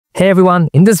Hey everyone,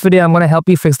 in this video I'm going to help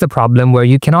you fix the problem where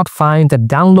you cannot find the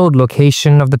download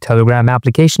location of the Telegram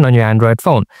application on your Android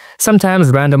phone.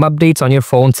 Sometimes random updates on your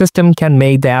phone system can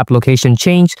make the app location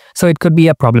change, so it could be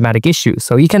a problematic issue.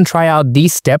 So you can try out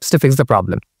these steps to fix the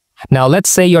problem. Now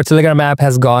let's say your Telegram app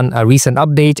has gone a recent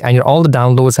update and all the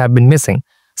downloads have been missing.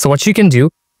 So what you can do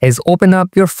is open up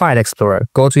your File Explorer,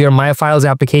 go to your My Files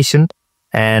application,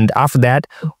 and after that,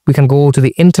 we can go to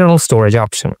the internal storage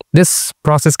option. This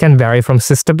process can vary from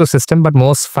system to system, but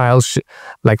most files,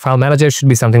 like File Manager, should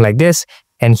be something like this.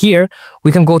 And here,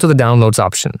 we can go to the Downloads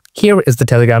option. Here is the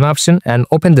Telegram option and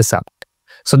open this up.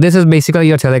 So this is basically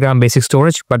your Telegram basic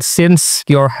storage, but since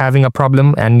you're having a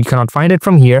problem and you cannot find it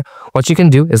from here, what you can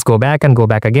do is go back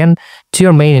again to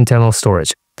your main internal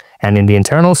storage. And in the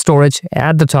internal storage,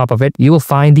 at the top of it, you will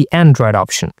find the Android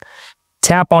option.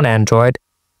 Tap on Android,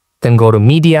 then go to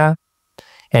Media,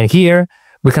 and here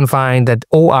we can find that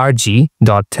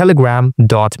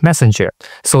org.telegram.messenger.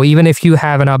 So even if you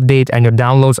have an update and your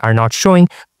downloads are not showing,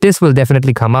 this will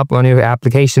definitely come up on your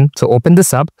application. So open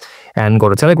this up and go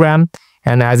to Telegram,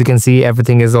 and as you can see,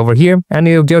 everything is over here, and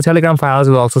your Telegram files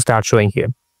will also start showing here.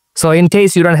 So in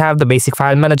case you don't have the basic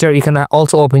file manager, you can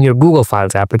also open your Google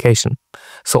Files application.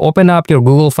 So open up your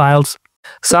Google Files.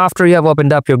 So after you have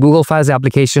opened up your Google Files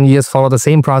application, you just follow the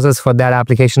same process for that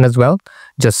application as well.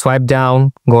 Just swipe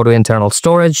down, go to internal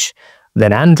storage,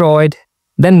 then Android,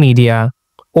 then Media,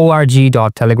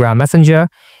 org.telegram messenger,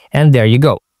 and there you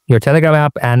go. Your Telegram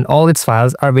app and all its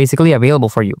files are basically available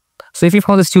for you. So if you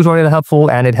found this tutorial helpful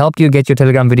and it helped you get your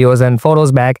Telegram videos and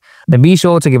photos back, then be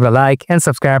sure to give it a like and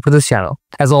subscribe to this channel.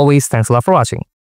 As always, thanks a lot for watching.